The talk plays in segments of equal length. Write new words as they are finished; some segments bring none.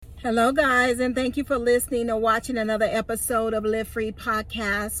Hello, guys, and thank you for listening or watching another episode of Live Free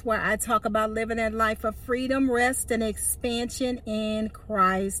Podcast, where I talk about living a life of freedom, rest, and expansion in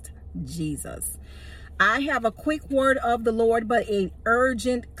Christ Jesus. I have a quick word of the Lord, but an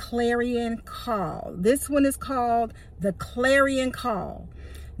urgent clarion call. This one is called the Clarion Call.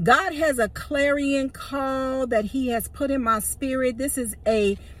 God has a clarion call that He has put in my spirit. This is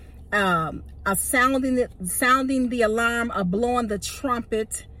a sounding the alarm, a blowing the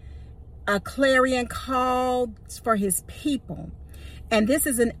trumpet, a clarion call for His people. And this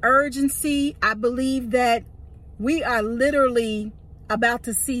is an urgency. I believe that we are literally about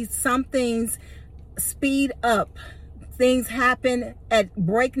to see some things speed up. Things happen at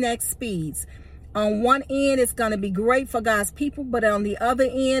breakneck speeds. On one end, it's going to be great for God's people, but on the other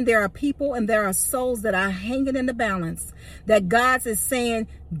end, there are people and there are souls that are hanging in the balance, that God is saying,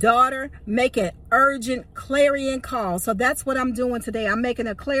 daughter, make an urgent clarion call. So that's what I'm doing today. I'm making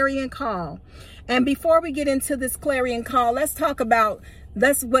a clarion call. And before we get into this clarion call, let's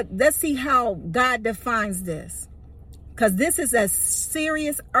see how God defines this. Because this is a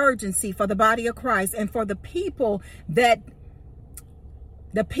serious urgency for the body of Christ and for the people that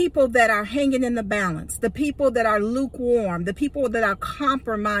are hanging in the balance, the people that are lukewarm, the people that are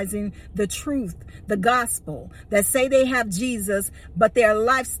compromising the truth, the gospel, that say they have Jesus, but their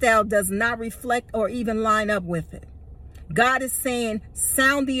lifestyle does not reflect or even line up with it. God is saying,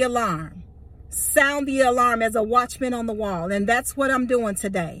 sound the alarm as a watchman on the wall. And that's what I'm doing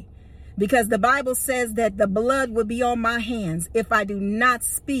today. Because the Bible says that the blood will be on my hands if I do not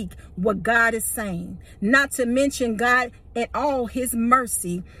speak what God is saying. Not to mention God and all His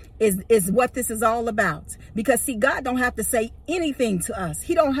mercy is what this is all about. Because see, God don't have to say anything to us.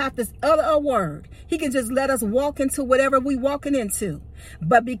 He don't have to utter a word. He can just let us walk into whatever we walking into.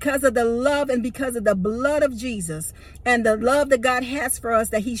 But because of the love and because of the blood of Jesus and the love that God has for us,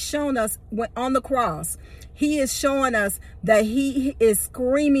 that He's shown us on the cross, He is showing us that He is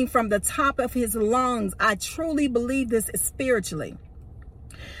screaming from the top of His lungs. I truly believe this spiritually.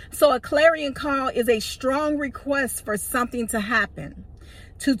 So a clarion call is a strong request for something to happen.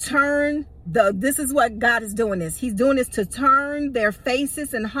 This is what God is doing this. He's doing this to turn their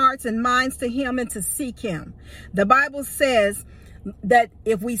faces and hearts and minds to Him and to seek Him. The Bible says that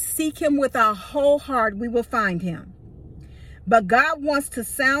if we seek Him with our whole heart, we will find Him. But God wants to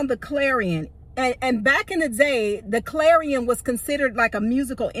sound the clarion. And back in the day, the clarion was considered like a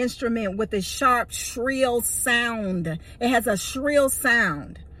musical instrument with a sharp, shrill sound. It has a shrill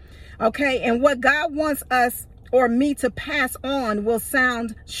sound. Okay, and what God wants us or me to pass on will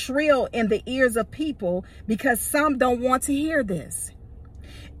sound shrill in the ears of people because some don't want to hear this.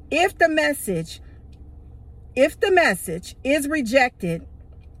 If the message is rejected,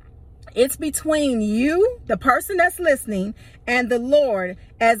 it's between you, the person that's listening, and the Lord,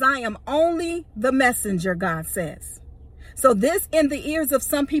 as I am only the messenger, God says. So this in the ears of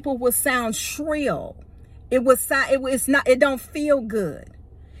some people will sound shrill. It don't feel good.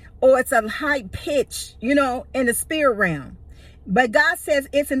 Or it's a high pitch, in the spirit realm. But God says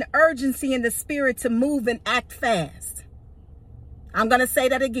it's an urgency in the spirit to move and act fast. I'm going to say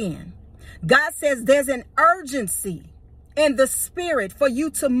that again. God says there's an urgency in the spirit for you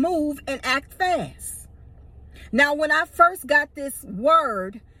to move and act fast. Now, when I first got this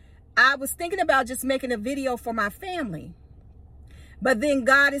word, I was thinking about just making a video for my family. But then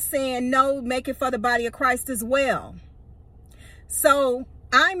God is saying, no, make it for the body of Christ as well. So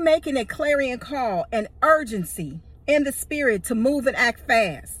I'm making a clarion call, an urgency in the spirit to move and act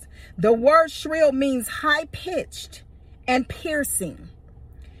fast. The word shrill means high-pitched and piercing.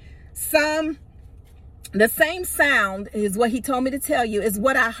 The same sound is what He told me to tell you is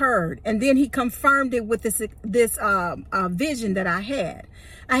what I heard. And then He confirmed it with this vision that I had.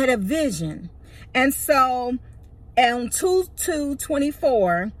 I had a vision. And so on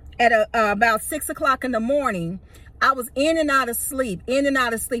 2/2/24 at about 6 o'clock in the morning, I was in and out of sleep.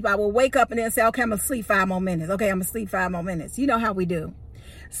 I would wake up and then say, okay, I'm going to sleep 5 more minutes. Okay, I'm going to sleep 5 more minutes. You know how we do.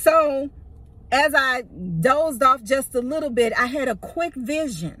 So as I dozed off just a little bit, I had a quick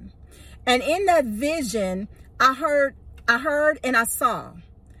vision. And in that vision, I heard and I saw.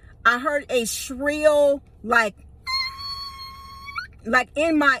 I heard a shrill, like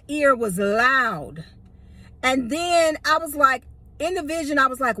in my ear was loud. And then I was like, in the vision, I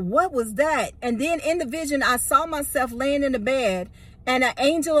was like, what was that? And then in the vision, I saw myself laying in the bed and an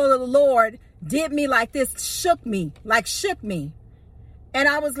angel of the Lord did me like this, shook me. And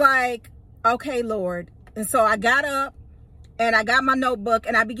I was like, okay, Lord. And so I got up and I got my notebook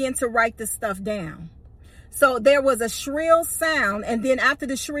and I began to write this stuff down. So there was a shrill sound. And then after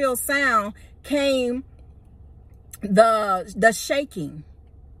the shrill sound came the shaking.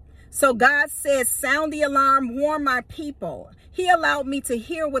 So God says, sound the alarm, warn my people. He allowed me to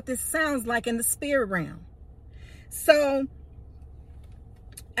hear what this sounds like in the spirit realm. So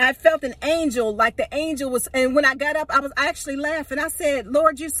I felt an angel, like the angel was, and when I got up, I was actually laughing. I said,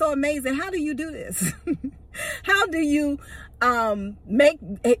 Lord, you're so amazing. How do you do this? How do you get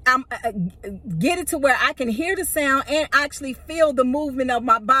it to where I can hear the sound and actually feel the movement of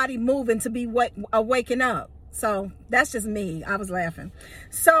my body moving to be waking up? So that's just me. I was laughing.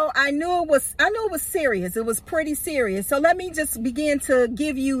 So I knew it was serious. It was pretty serious. So let me just begin to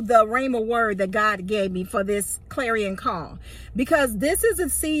give you the rhema word that God gave me for this clarion call, because this is a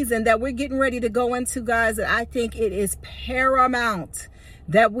season that we're getting ready to go into, guys. And I think it is paramount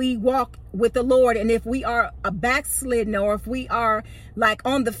that we walk with the Lord. And if we are a backslidden, or if we are like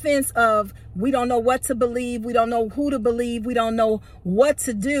on the fence of, we don't know what to believe, we don't know who to believe, we don't know what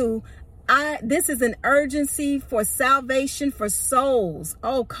to do, this is an urgency for salvation, for souls.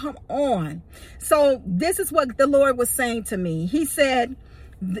 Oh, come on. So this is what the Lord was saying to me. He said,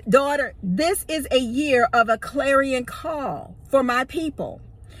 daughter, this is a year of a clarion call for my people.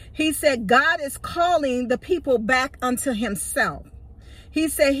 He said, God is calling the people back unto himself. He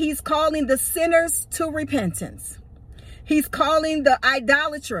said he's calling the sinners to repentance. He's calling the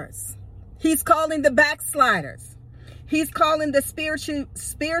idolaters. He's calling the backsliders. He's calling the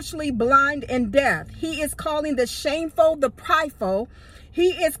spiritually blind and deaf. He is calling the shameful, the prideful.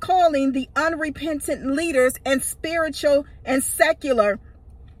 He is calling the unrepentant leaders and spiritual and secular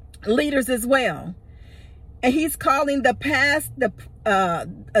leaders as well. And he's calling he's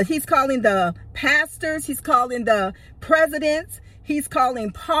calling the pastors. He's calling the presidents. He's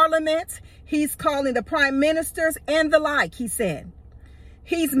calling parliament. He's calling the prime ministers and the like, he said.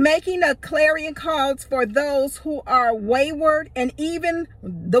 He's making a clarion calls for those who are wayward and even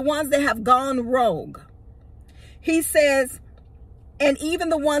the ones that have gone rogue. He says, and even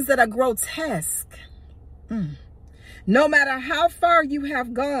the ones that are grotesque. No matter how far you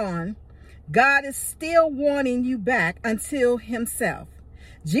have gone, God is still wanting you back until himself.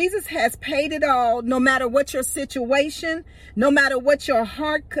 Jesus has paid it all, no matter what your situation, no matter what your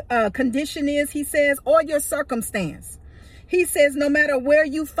heart condition is, he says, or your circumstance. He says, no matter where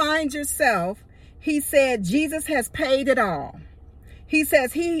you find yourself, he said, Jesus has paid it all. He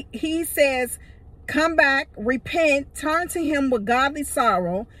says, he says, come back, repent, turn to him with godly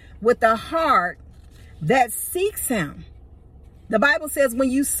sorrow, with a heart that seeks him. The Bible says, when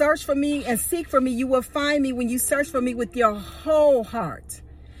you search for me and seek for me, you will find me when you search for me with your whole heart.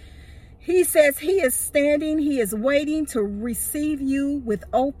 He says he is standing, he is waiting to receive you with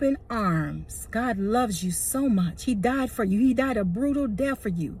open arms. God loves you so much. He died for you. He died a brutal death for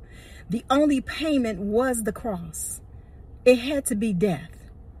you. The only payment was the cross. It had to be death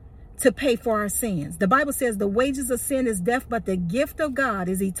to pay for our sins. The Bible says the wages of sin is death, but the gift of God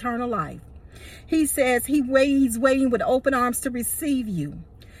is eternal life. He says he's waiting with open arms to receive you.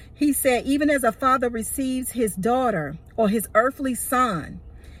 He said, even as a father receives his daughter or his earthly son,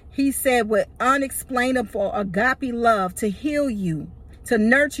 he said, with unexplainable agape love to heal you, to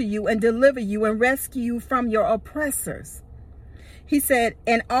nurture you and deliver you and rescue you from your oppressors. He said,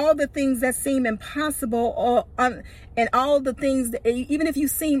 and all the things that seem impossible, and all the things, that, even if you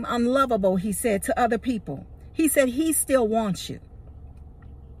seem unlovable, he said, to other people, he said, he still wants you.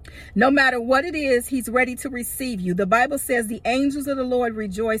 No matter what it is, he's ready to receive you. The Bible says the angels of the Lord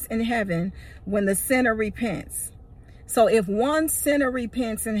rejoice in heaven when the sinner repents. So if one sinner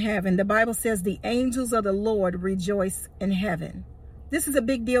repents in heaven, the Bible says the angels of the Lord rejoice in heaven. This is a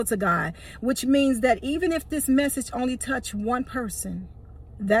big deal to God, which means that even if this message only touched one person,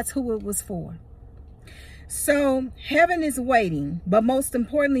 that's who it was for. So heaven is waiting, but most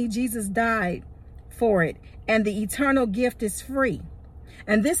importantly, Jesus died for it, and the eternal gift is free.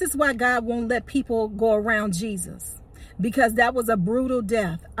 And this is why God won't let people go around Jesus, because that was a brutal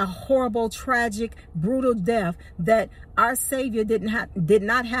death, a horrible, tragic, brutal death that our Savior did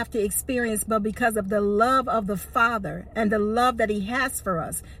not have to experience, but because of the love of the Father and the love that he has for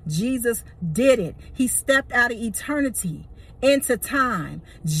us, Jesus did it. He stepped out of eternity into time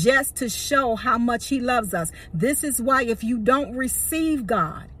just to show how much he loves us. This is why if you don't receive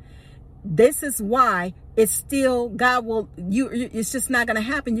God, this is why it's still, God will, it's just not going to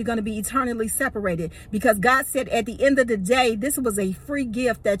happen. You're going to be eternally separated, because God said at the end of the day, this was a free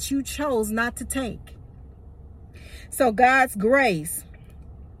gift that you chose not to take. So God's grace,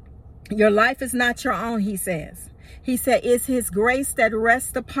 your life is not your own, he says. He said, it's his grace that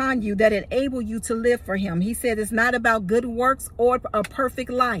rests upon you that enable you to live for him. He said, it's not about good works or a perfect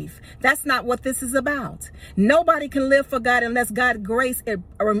life. That's not what this is about. Nobody can live for God unless God's grace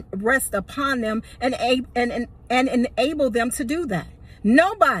rests upon them and enable them to do that.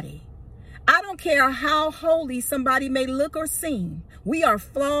 Nobody. I don't care how holy somebody may look or seem. We are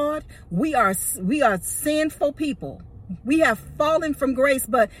flawed. We are sinful people. We have fallen from grace,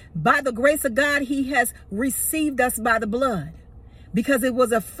 but by the grace of God, he has received us by the blood, because it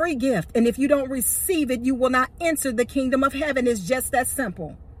was a free gift. And if you don't receive it, you will not enter the kingdom of heaven. It's just that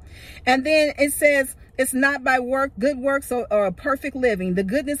simple. And then it says, it's not by good works or perfect living. The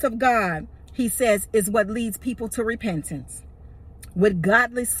goodness of God, he says, is what leads people to repentance with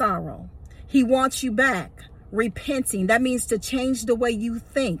godly sorrow. He wants you back repenting. That means to change the way you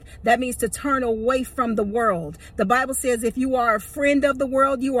think. That means to turn away from the world. The Bible says if you are a friend of the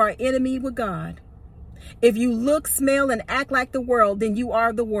world, you are an enemy with God. If you look, smell, and act like the world, then you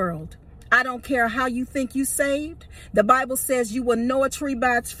are the world. I don't care how you think you saved. The Bible says you will know a tree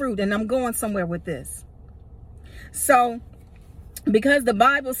by its fruit. And I'm going somewhere with this. So, because the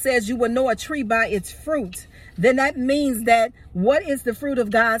Bible says you will know a tree by its fruit, then that means that what is the fruit of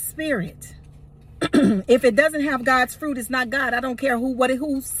God's Spirit? If it doesn't have God's fruit, it's not God. I don't care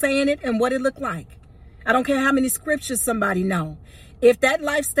who's saying it and what it looked like. I don't care how many scriptures somebody know. If that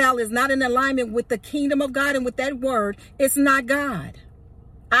lifestyle is not in alignment with the kingdom of God and with that word, it's not God.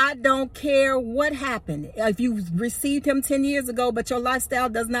 I don't care what happened. If you received him 10 years ago, but your lifestyle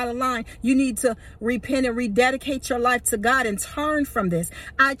does not align, you need to repent and rededicate your life to God and turn from this.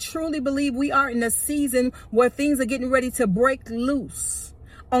 I truly believe we are in a season where things are getting ready to break loose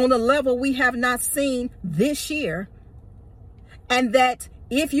on a level we have not seen this year. And that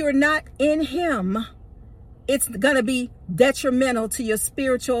if you're not in him, it's going to be detrimental to your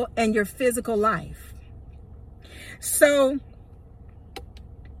spiritual and your physical life. So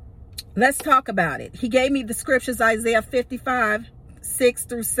let's talk about it. He gave me the scriptures, Isaiah 55,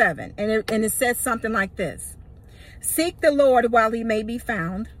 6-7. And it says something like this. Seek the Lord while he may be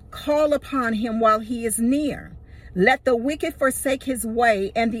found. Call upon him while he is near. Let the wicked forsake his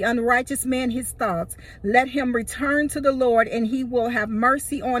way and the unrighteous man his thoughts. Let him return to the Lord, and he will have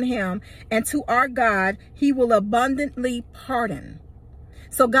mercy on him. And to our God, he will abundantly pardon.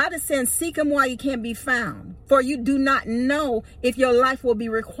 So God is saying, seek him while he can be found. For you do not know if your life will be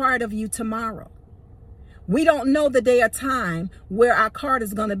required of you tomorrow. We don't know the day or time where our card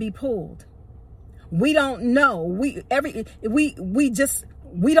is going to be pulled. We don't know. We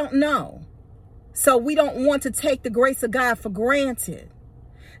don't know. So we don't want to take the grace of God for granted.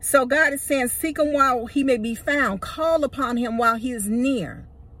 So God is saying, seek him while he may be found. Call upon him while he is near.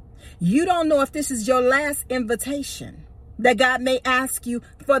 You don't know if this is your last invitation that God may ask you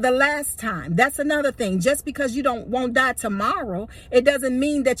for the last time. That's another thing. Just because you won't die tomorrow, it doesn't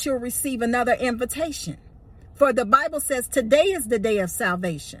mean that you'll receive another invitation. For the Bible says today is the day of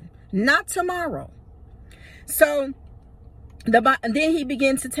salvation, not tomorrow. So then he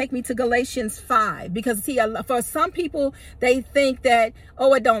begins to take me to Galatians 5, because for some people, they think that,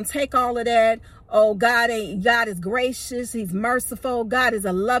 oh, it don't take all of that. Oh, God is gracious. He's merciful. God is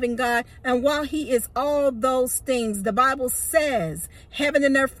a loving God. And while he is all those things, the Bible says heaven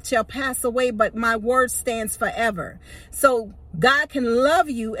and earth shall pass away, but my word stands forever. So God can love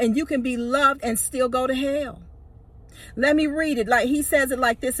you and you can be loved and still go to hell. Let me read it. Like he says it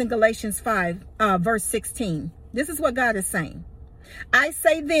like this in Galatians 5, verse 16. This is what God is saying. I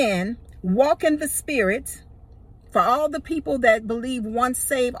say then, walk in the Spirit. For all the people that believe once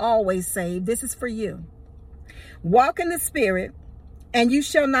saved, always saved. This is for you. Walk in the Spirit, and you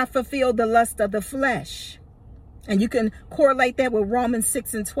shall not fulfill the lust of the flesh. And you can correlate that with Romans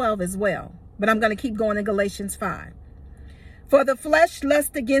 6:12 as well. But I'm going to keep going in Galatians 5. For the flesh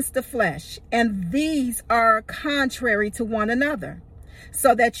lusts against the flesh, and these are contrary to one another,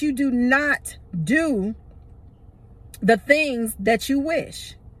 so that you do not do the things that you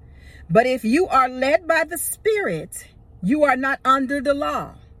wish. But if you are led by the Spirit, you are not under the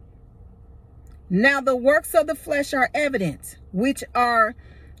law. Now the works of the flesh are evident, which are,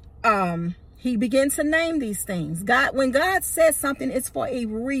 he begins to name these things. When God says something, it's for a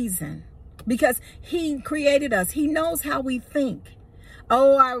reason, because he created us. He knows how we think.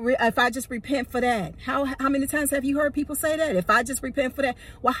 Oh, if I just repent for that. How many times have you heard people say that? If I just repent for that.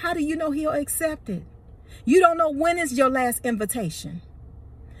 Well, how do you know he'll accept it? You don't know when is your last invitation.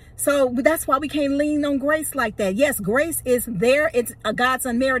 So that's why we can't lean on grace like that. Yes, grace is there. It's God's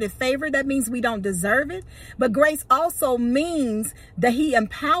unmerited favor. That means we don't deserve it. But grace also means that he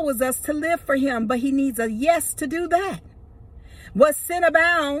empowers us to live for him. But he needs a yes to do that. Was sin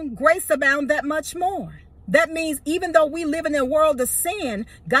abound, grace abound that much more. That means even though we live in a world of sin,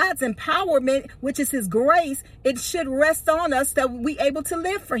 God's empowerment, which is his grace, it should rest on us that we able to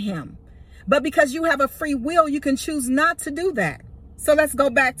live for him. But because you have a free will, you can choose not to do that. So let's go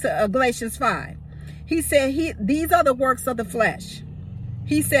back to Galatians 5. He said, these are the works of the flesh.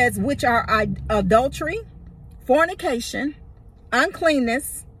 He says, which are adultery, fornication,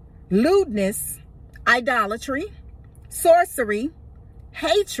 uncleanness, lewdness, idolatry, sorcery,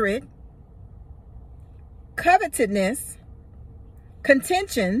 hatred, covetousness,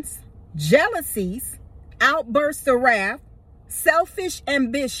 contentions, jealousies, outbursts of wrath, selfish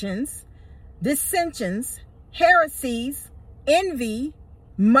ambitions, dissensions, heresies, envy,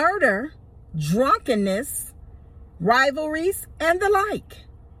 murder, drunkenness, rivalries, and the like,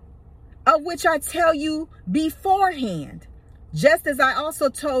 of which I tell you beforehand, just as I also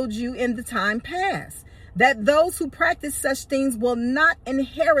told you in the time past, that those who practice such things will not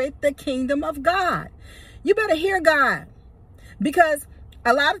inherit the kingdom of God. You better hear God, because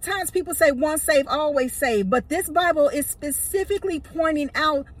a lot of times people say once saved, always saved, but this Bible is specifically pointing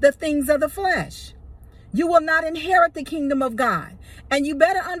out the things of the flesh. You will not inherit the kingdom of God. And you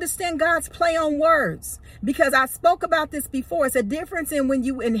better understand God's play on words, because I spoke about this before. It's a difference in when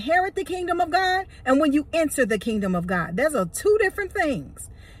you inherit the kingdom of God and when you enter the kingdom of God. Those are two different things.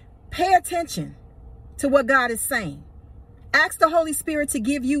 Pay attention to what God is saying. Ask the Holy Spirit to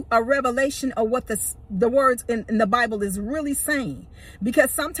give you a revelation of what the words in the Bible is really saying.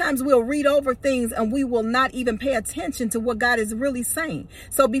 Because sometimes we'll read over things and we will not even pay attention to what God is really saying.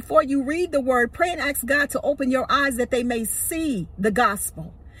 So before you read the word, pray and ask God to open your eyes that they may see the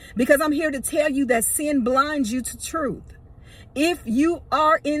gospel. Because I'm here to tell you that sin blinds you to truth. If you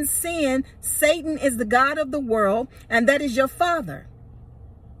are in sin, Satan is the god of the world, and that is your father.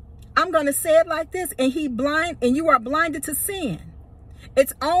 I'm going to say it like this, and you are blinded to sin.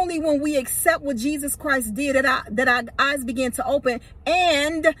 It's only when we accept what Jesus Christ did that our eyes begin to open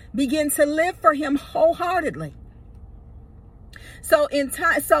and begin to live for him wholeheartedly. So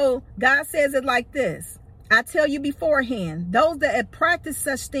God says it like this. I tell you beforehand, those that have practiced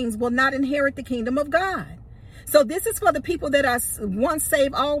such things will not inherit the kingdom of God. So this is for the people that are once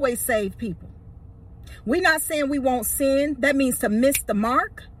saved, always saved people. We're not saying we won't sin. That means to miss the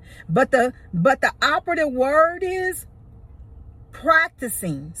mark. But the operative word is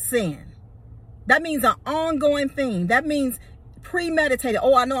practicing sin. That means an ongoing thing. That means premeditated.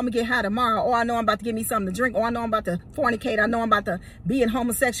 Oh, I know I'm gonna get high tomorrow. Oh, I know I'm about to give me something to drink. Oh, I know I'm about to fornicate. I know I'm about to be in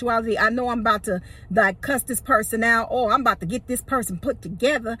homosexuality. I know I'm about to cuss this person out. Oh, I'm about to get this person put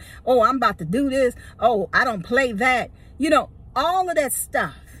together. Oh, I'm about to do this. Oh, I don't play that. All of that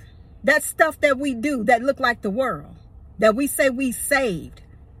stuff. That stuff that we do that look like the world. That we say we saved.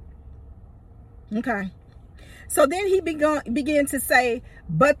 Okay. So then he began to say,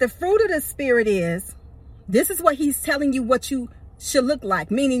 but the fruit of the Spirit this is what he's telling you what you should look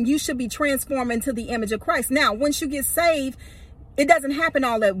like, meaning you should be transformed into the image of Christ. Now, once you get saved, it doesn't happen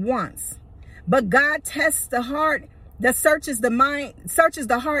all at once. But God tests the heart, searches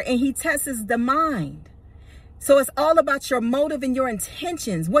the heart, and he tests the mind. So it's all about your motive and your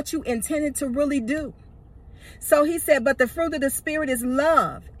intentions, what you intended to really do. So he said, but the fruit of the Spirit is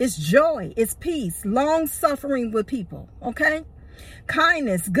love, is joy, is peace, long suffering with people. Okay.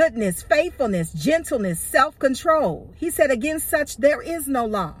 Kindness, goodness, faithfulness, gentleness, self-control. He said, against such there is no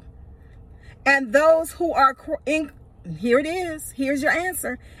law. And those who are here it is. Here's your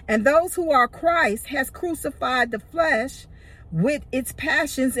answer. And those who are Christ has crucified the flesh with its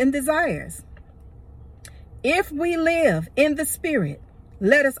passions and desires. If we live in the Spirit,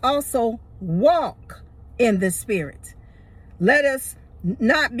 let us also walk in the Spirit. Let us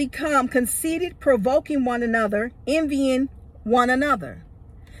not become conceited, provoking one another, envying one another.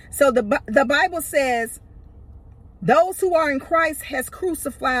 So the Bible says, those who are in Christ has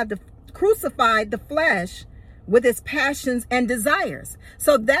crucified the flesh with its passions and desires.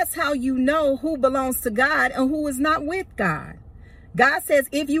 So that's how you know who belongs to God and who is not with God. God says,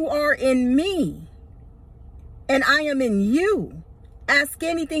 if you are in me and I am in you, ask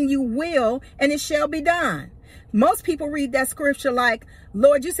anything you will and it shall be done. Most people read that scripture like,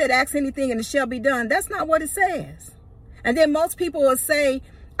 Lord, you said ask anything and it shall be done. That's not what it says. And then most people will say,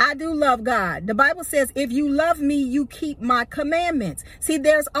 I do love God. The Bible says, if you love me, you keep my commandments. See,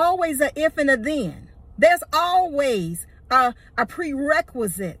 there's always a if and a then. There's always a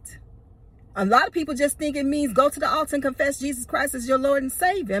prerequisite. A lot of people just think it means go to the altar and confess Jesus Christ as your Lord and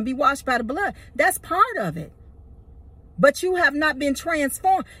Savior and be washed by the blood. That's part of it. But you have not been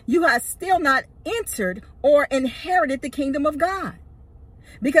transformed. You have still not entered or inherited the kingdom of God.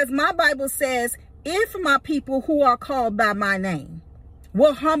 Because my Bible says, if my people who are called by my name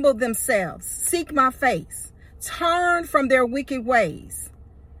will humble themselves, seek my face, turn from their wicked ways,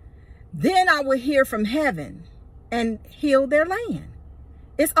 then I will hear from heaven and heal their land.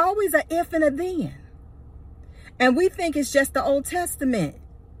 It's always a if and a then. And we think it's just the Old Testament.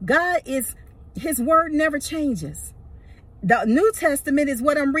 His word never changes. The New Testament is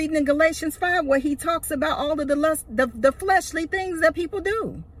what I'm reading in Galatians 5, where he talks about all of the fleshly things that people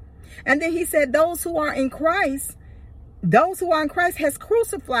do. And then he said, those who are in Christ has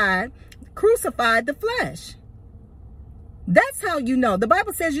crucified the flesh. That's how you know. The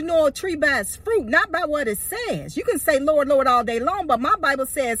Bible says you know a tree by its fruit, not by what it says. You can say, Lord, Lord, all day long, but my Bible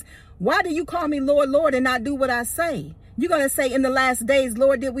says, why do you call me Lord, Lord, and not do what I say? You're going to say in the last days,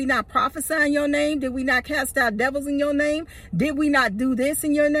 Lord, did we not prophesy in your name? Did we not cast out devils in your name? Did we not do this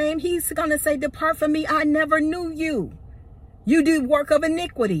in your name? He's going to say, depart from me. I never knew you. You do work of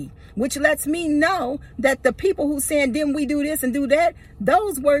iniquity, which lets me know that the people who saying, didn't we do this and do that?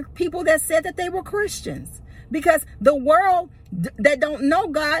 Those were people that said that they were Christians, because the world that don't know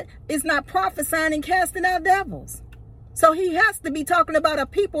God is not prophesying and casting out devils. So he has to be talking about a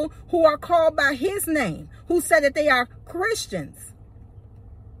people who are called by his name, who said that they are Christians.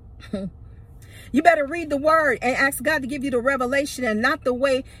 You better read the word and ask God to give you the revelation and not the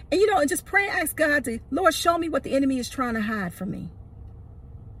way. And, and just pray and ask God to, Lord, show me what the enemy is trying to hide from me.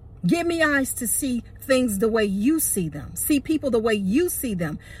 Give me eyes to see things the way you see them. See people the way you see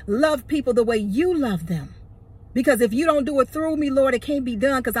them. Love people the way you love them. Because if you don't do it through me, Lord, it can't be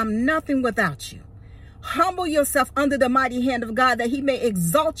done, because I'm nothing without you. Humble yourself under the mighty hand of God, that he may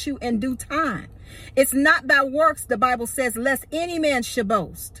exalt you in due time. It's not by works, the Bible says, lest any man should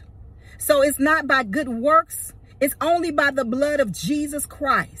boast. So it's not by good works. It's only by the blood of Jesus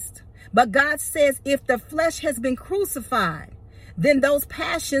Christ. But God says, if the flesh has been crucified, then those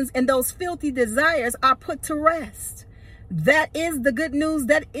passions and those filthy desires are put to rest. That is the good news.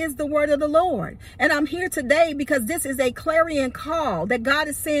 That is the word of the Lord. And I'm here today because this is a clarion call that God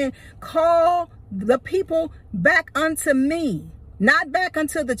is saying, call the people back unto me. Not back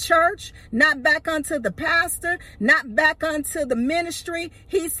unto the church, not back unto the pastor, not back unto the ministry.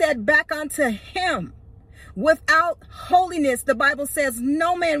 He said back unto him. Without holiness, the Bible says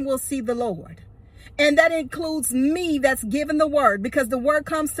no man will see the Lord. And that includes me that's given the word, because the word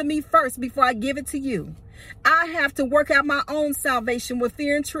comes to me first before I give it to you. I have to work out my own salvation with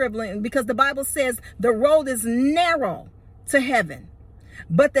fear and trembling, because the Bible says the road is narrow to heaven,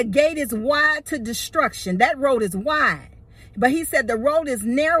 but the gate is wide to destruction. That road is wide. But he said the road is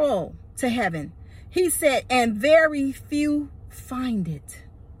narrow to heaven. He said, and very few find it.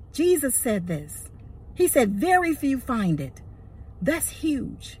 Jesus said this. He said, very few find it. That's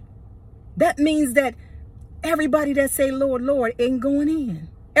huge. That means that everybody that say, Lord, Lord, ain't going in.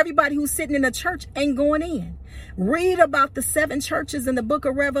 Everybody who's sitting in a church ain't going in. Read about the 7 churches in the book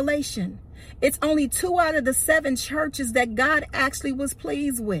of Revelation. It's only 2 out of the 7 churches that God actually was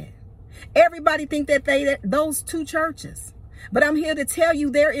pleased with. Everybody think that those 2 churches. But I'm here to tell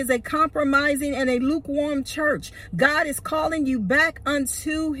you there is a compromising and a lukewarm church. God is calling you back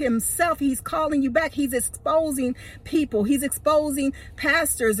unto himself. He's calling you back. He's exposing people. He's exposing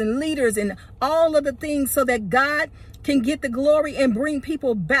pastors and leaders and all of the things so that God can get the glory and bring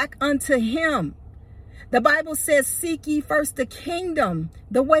people back unto him. The Bible says, seek ye first the kingdom,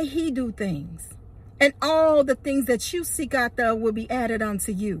 the way he do things. And all the things that you seek out there will be added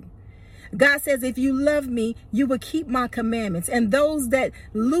unto you. God says, if you love me, you will keep my commandments. And those that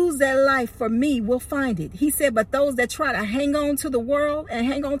lose their life for me will find it. He said, but those that try to hang on to the world and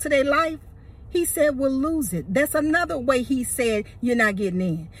hang on to their life, he said, will lose it. That's another way he said you're not getting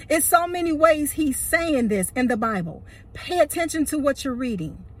in. It's so many ways he's saying this in the Bible. Pay attention to what you're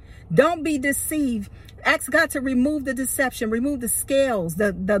reading. Don't be deceived. Ask God to remove the deception, remove the scales,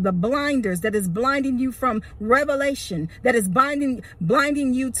 the blinders that is blinding you from revelation, that is blinding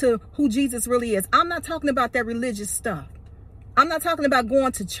you to who Jesus really is. I'm not talking about that religious stuff. I'm not talking about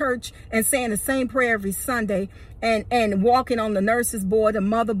going to church and saying the same prayer every Sunday and walking on the nurse's board, the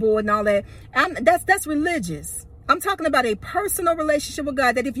mother board and all that. That's religious. I'm talking about a personal relationship with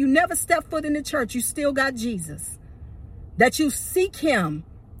God, that if you never step foot in the church, you still got Jesus. That you seek him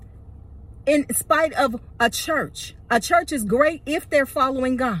in spite of a church. A church is great if they're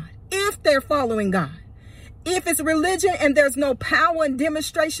following God. If they're following God. If it's religion and there's no power and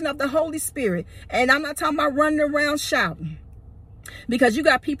demonstration of the Holy Spirit. And I'm not talking about running around shouting. Because you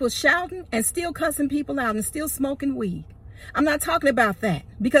got people shouting and still cussing people out and still smoking weed. I'm not talking about that.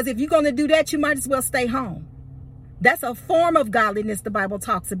 Because if you're going to do that, you might as well stay home. That's a form of godliness the Bible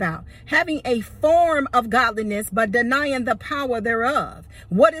talks about. Having a form of godliness, but denying the power thereof.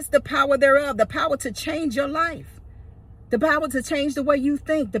 What is the power thereof? The power to change your life. The power to change the way you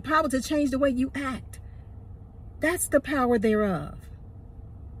think. The power to change the way you act. That's the power thereof.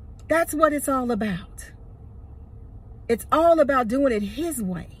 That's what it's all about. It's all about doing it his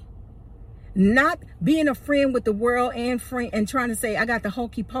way. Not being a friend with the world and trying to say, I got the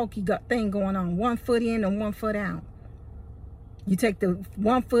hokey pokey thing going on. 1 foot in and 1 foot out. You take the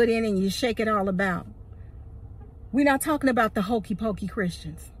one foot in and you shake it all about. We're not talking about the hokey pokey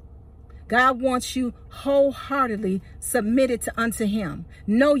Christians. God wants you wholeheartedly submitted unto him.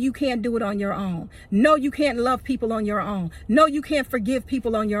 No, you can't do it on your own. No, you can't love people on your own. No, you can't forgive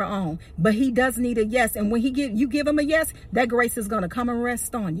people on your own. But he does need a yes. And when you give him a yes, that grace is going to come and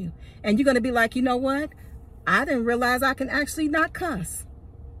rest on you. And you're going to be like, you know what? I didn't realize I can actually not cuss.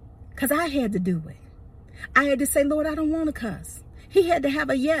 Because I had to do it. I had to say, Lord, I don't want to cuss. He had to have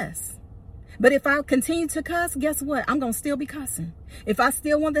a yes. But if I continue to cuss, guess what? I'm going to still be cussing. If I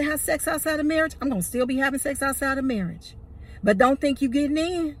still want to have sex outside of marriage, I'm going to still be having sex outside of marriage. But don't think you're getting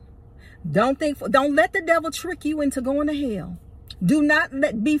in. Don't let the devil trick you into going to hell. Do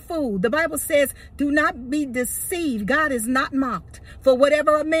not be fooled. The Bible says, do not be deceived. God is not mocked. For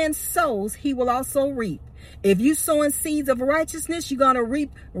whatever a man sows, he will also reap. If you sowing seeds of righteousness, you're going to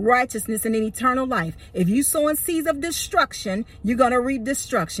reap righteousness and an eternal life. If you sowing seeds of destruction, you're going to reap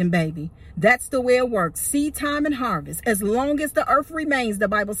destruction, baby. That's the way it works. Seed time and harvest. As long as the earth remains, the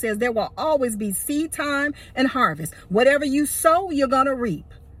Bible says there will always be seed time and harvest. Whatever you sow, you're going to reap.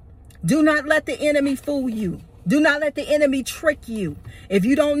 Do not let the enemy fool you. Do not let the enemy trick you. If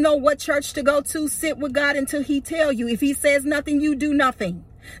you don't know what church to go to, sit with God until he tell you. If he says nothing, you do nothing.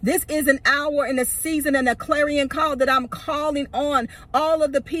 This is an hour and a season and a clarion call that I'm calling on all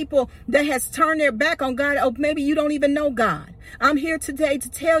of the people that has turned their back on God. Oh, maybe you don't even know God. I'm here today to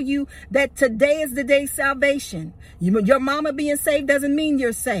tell you that today is the day of salvation. Your mama being saved doesn't mean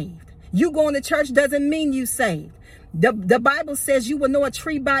you're saved. You going to church doesn't mean you saved. The Bible says you will know a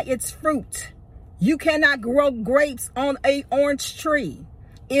tree by its fruit. You cannot grow grapes on an orange tree.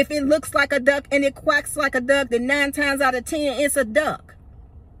 If it looks like a duck and it quacks like a duck, then 9 times out of 10, it's a duck.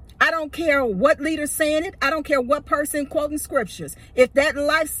 I don't care what leader's saying it. I don't care what person quoting scriptures. If that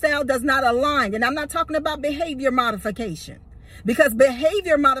lifestyle does not align, and I'm not talking about behavior modification, because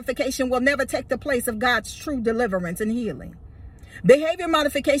behavior modification will never take the place of God's true deliverance and healing. Behavior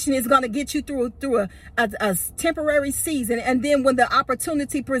modification is going to get you through a temporary season. And then when the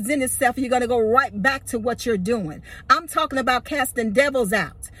opportunity presents itself, you're going to go right back to what you're doing. I'm talking about casting devils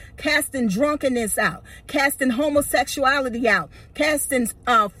out, casting drunkenness out, casting homosexuality out, casting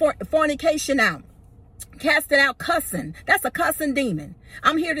fornication out, casting out cussing. That's a cussing demon.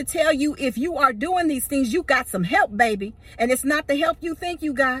 I'm here to tell you, if you are doing these things, you got some help, baby. And it's not the help you think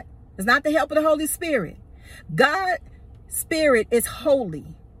you got. It's not the help of the Holy Spirit. God Spirit is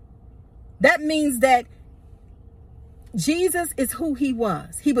holy. That means that Jesus is who he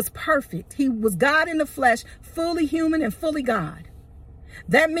was. He was perfect. He was God in the flesh, fully human and fully God.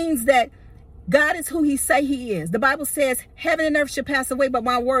 That means that God is who he say he is. The Bible says heaven and earth shall pass away, but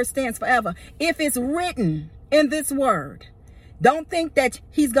my word stands forever. If it's written in this word, don't think that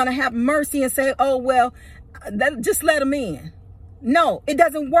he's going to have mercy and say, oh, well, just let him in. No, it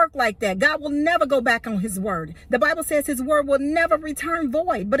doesn't work like that. God will never go back on his word. The Bible says his word will never return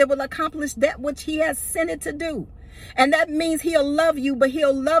void, but it will accomplish that which he has sent it to do. And that means he'll love you, but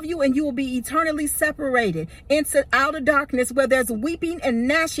he'll love you and you will be eternally separated into outer darkness where there's weeping and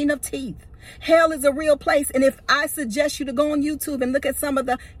gnashing of teeth. Hell is a real place. And if I suggest you to go on YouTube and look at some of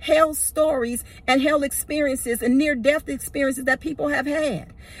the hell stories and hell experiences and near-death experiences that people have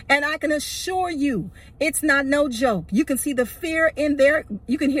had, and I can assure you, it's not no joke. You can see the fear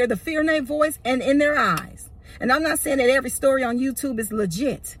you can hear the fear in their voice and in their eyes. And I'm not saying that every story on YouTube is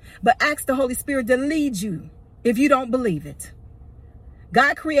legit, but ask the Holy Spirit to lead you if you don't believe it.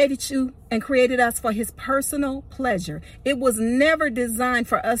 God created you and created us for his personal pleasure. It was never designed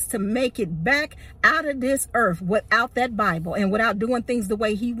for us to make it back out of this earth without that Bible and without doing things the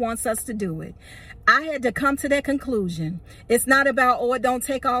way he wants us to do it. I had to come to that conclusion. It's not about, oh, it don't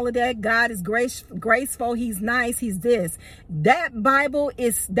take all of that. God is graceful. He's nice. He's this. That Bible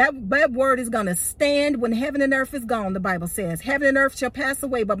is, that word is going to stand when heaven and earth is gone. The Bible says heaven and earth shall pass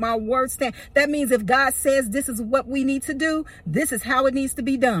away, but my word stand. That means if God says this is what we need to do, this is how it needs to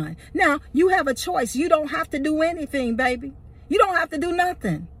be done. Now, you have a choice. You don't have to do anything, baby. You don't have to do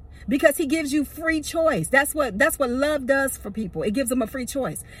nothing. Because he gives you free choice. That's what love does for people. It gives them a free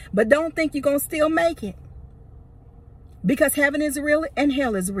choice. But don't think you're going to still make it. Because heaven is real and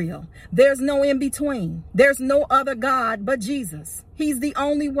hell is real. There's no in between. There's no other God but Jesus. He's the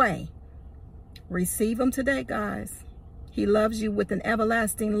only way. Receive him today, guys. He loves you with an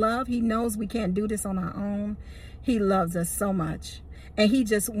everlasting love. He knows we can't do this on our own. He loves us so much. And he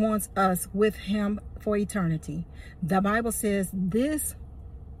just wants us with him for eternity. The Bible says this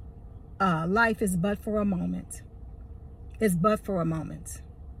life is but for a moment. It's but for a moment.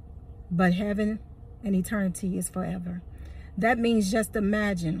 But heaven and eternity is forever. That means just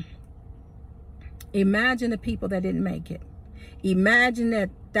imagine the people that didn't make it. Imagine that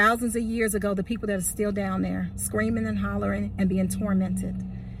thousands of years ago, the people that are still down there screaming and hollering and being tormented.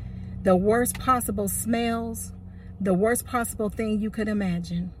 The worst possible smells, the worst possible thing you could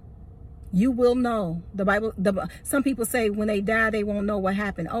imagine. You will know. The Bible, some people say when they die, they won't know what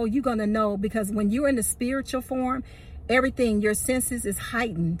happened. Oh, you're going to know, because when you're in the spiritual form, everything, your senses is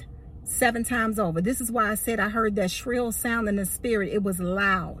heightened 7 times over. This is why I said I heard that shrill sound in the spirit. It was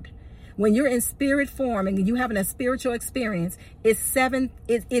loud. When you're in spirit form and you having a spiritual experience, it's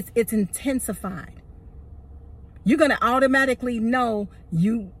intensified. You're going to automatically know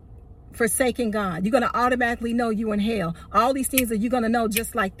you forsaking God. You're going to automatically know you in hell. All these things that you're going to know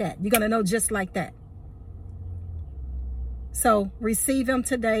just like that. You're going to know just like that. So receive him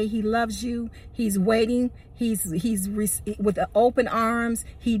today. He loves you. He's waiting. He's with open arms.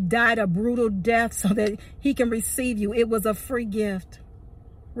 He died a brutal death so that he can receive you. It was a free gift.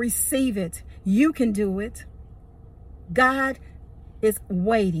 Receive it. You can do it. God is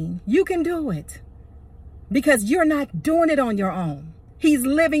waiting. You can do it, because you're not doing it on your own. He's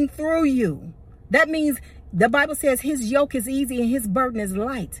living through you. That means the Bible says his yoke is easy and his burden is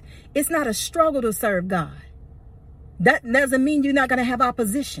light. It's not a struggle to serve God. That doesn't mean you're not going to have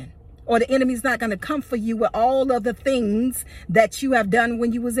opposition, or the enemy's not going to come for you with all of the things that you have done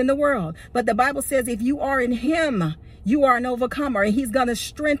when you was in the world. But the Bible says if you are in him, you are an overcomer, and he's going to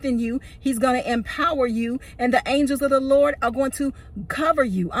strengthen you. He's going to empower you, and the angels of the Lord are going to cover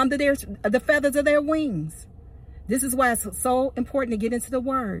you under the feathers of their wings. This is why it's so important to get into the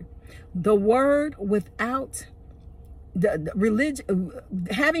word. The word without the religion,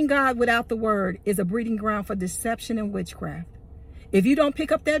 having God without the word is a breeding ground for deception and witchcraft. If you don't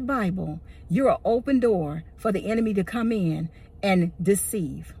pick up that Bible, you're an open door for the enemy to come in and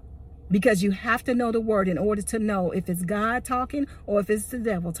deceive. Because you have to know the word in order to know if it's God talking, or if it's the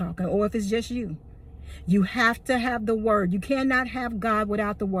devil talking, or if it's just you. You have to have the word. You cannot have God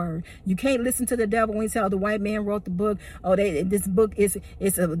without the word. You can't listen to the devil when he says, oh, the white man wrote the book. Oh, this book is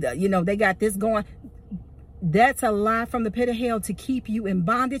they got this going. That's a lie from the pit of hell to keep you in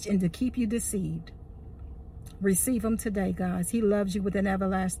bondage and to keep you deceived. Receive him today, guys. He loves you with an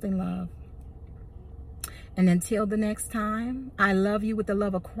everlasting love. And until the next time, I love you with the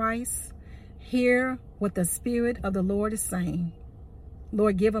love of Christ. Hear what the Spirit of the Lord is saying.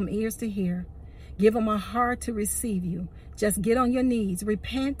 Lord, give them ears to hear. Give them a heart to receive you. Just get on your knees.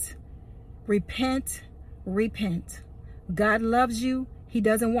 Repent, repent, repent. God loves you. He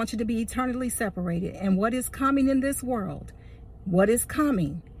doesn't want you to be eternally separated. And what is coming in this world, what is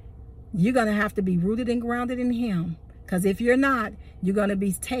coming, you're going to have to be rooted and grounded in him. Because if you're not, you're going to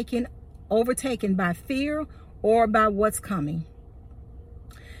be overtaken by fear or by what's coming.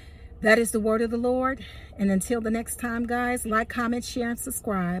 That is the word of the Lord. And until the next time, guys, like, comment, share, and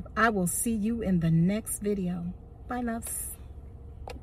subscribe. I will see you in the next video. Bye, loves.